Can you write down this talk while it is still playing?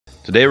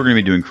Today we're going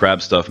to be doing crab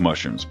stuffed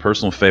mushrooms,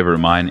 personal favorite of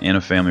mine and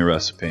a family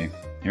recipe.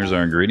 Here's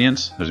our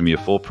ingredients. There's going to be a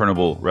full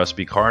printable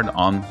recipe card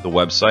on the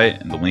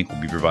website and the link will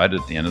be provided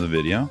at the end of the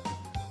video.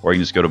 Or you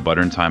can just go to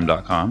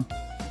butterandthyme.com.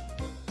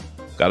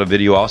 Got a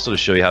video also to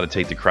show you how to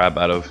take the crab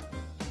out of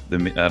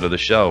the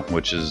shell,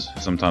 which is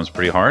sometimes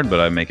pretty hard, but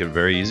I make it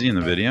very easy in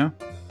the video.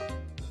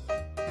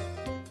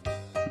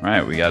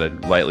 Alright, we got to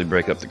lightly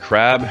break up the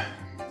crab,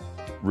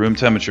 room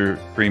temperature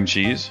cream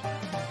cheese,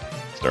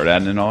 start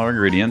adding in all our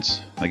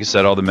ingredients. Like I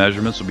said, all the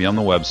measurements will be on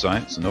the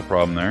website, so no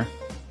problem there.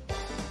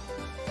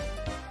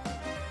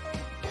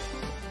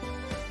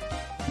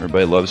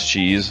 Everybody loves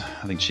cheese.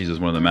 I think cheese is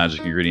one of the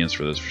magic ingredients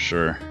for this for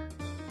sure.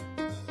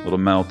 A little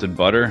melted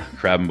butter.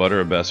 Crab and butter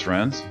are best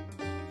friends.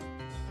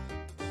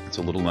 It's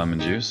a little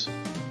lemon juice.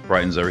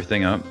 Brightens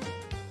everything up.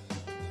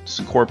 Just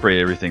incorporate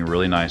everything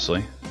really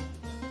nicely.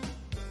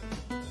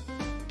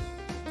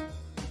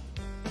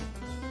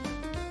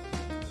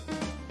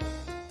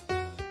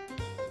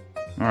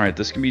 Alright,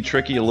 this can be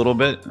tricky a little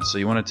bit, so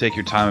you want to take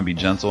your time and be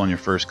gentle on your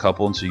first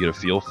couple until you get a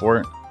feel for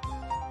it.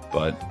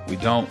 But we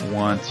don't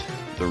want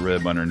the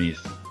rib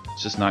underneath.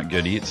 It's just not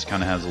good eats.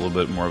 Kind of has a little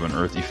bit more of an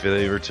earthy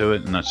flavor to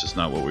it, and that's just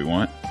not what we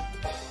want.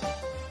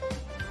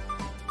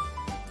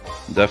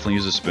 Definitely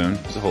use a spoon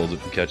because it holds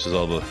it and catches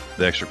all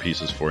the extra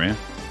pieces for you.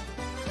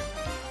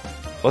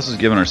 Plus it's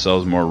giving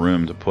ourselves more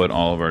room to put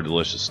all of our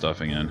delicious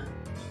stuffing in.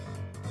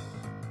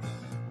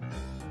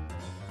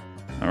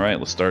 Alright,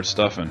 let's start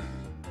stuffing.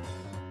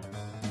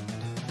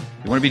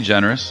 You want to be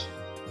generous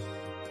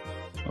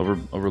over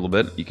a little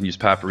bit. You can use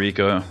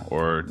paprika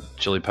or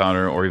chili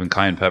powder or even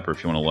cayenne pepper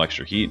if you want a little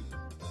extra heat.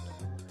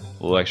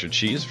 A little extra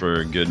cheese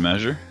for good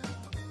measure.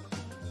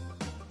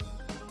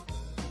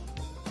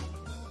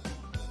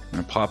 I'm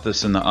going to pop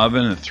this in the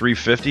oven at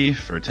 350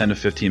 for 10 to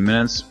 15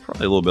 minutes,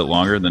 probably a little bit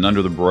longer than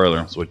under the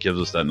broiler, so it gives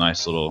us that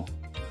nice little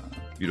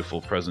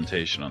beautiful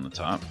presentation on the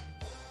top.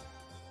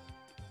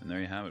 And there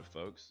you have it,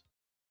 folks.